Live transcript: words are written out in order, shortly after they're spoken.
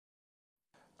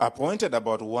Appointed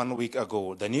about 1 week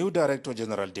ago, the new Director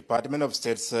General, Department of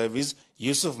State Service,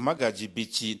 Yusuf Magaji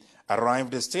Bichi,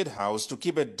 arrived at State House to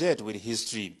keep a date with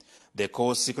history. The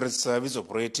core Secret Service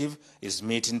operative is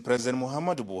meeting President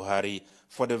Muhammadu Buhari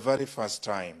for the very first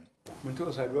time.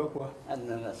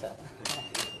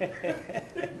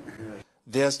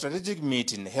 Their strategic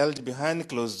meeting, held behind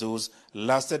closed doors,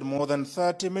 lasted more than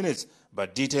 30 minutes,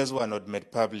 but details were not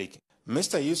made public.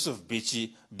 Mr. Yusuf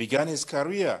Bichi began his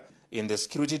career in the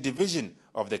security division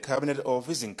of the Cabinet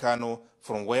Office in Kano,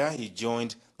 from where he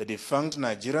joined the defunct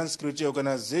Nigerian Security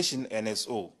Organization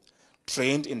NSO.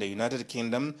 Trained in the United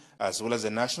Kingdom as well as the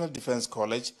National Defense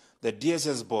College, the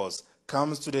DSS boss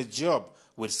comes to the job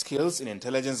with skills in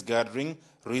intelligence gathering,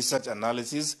 research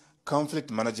analysis,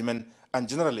 conflict management, and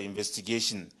general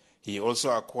investigation. He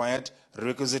also acquired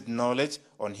requisite knowledge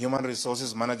on human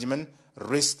resources management,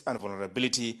 risk and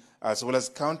vulnerability, as well as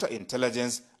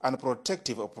counterintelligence and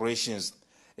protective operations.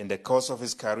 In the course of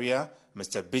his career,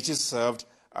 Mr. Bichi served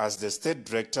as the State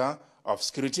Director of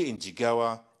Security in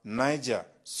Jigawa, Niger,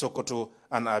 Sokoto,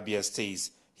 and Abia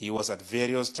states. He was at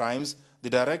various times the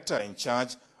Director in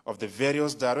charge of the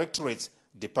various directorates,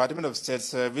 Department of State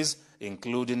Service,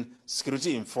 including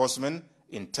Security Enforcement,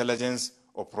 Intelligence,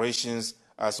 Operations,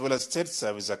 as well as State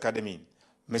Service Academy.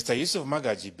 Mr. Yusuf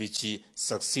Magaji Bichi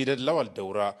succeeded Lawal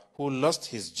Daura, who lost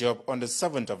his job on the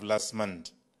 7th of last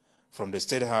month. From the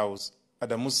State House,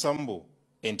 Adamu Sambo,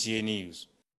 NTA News.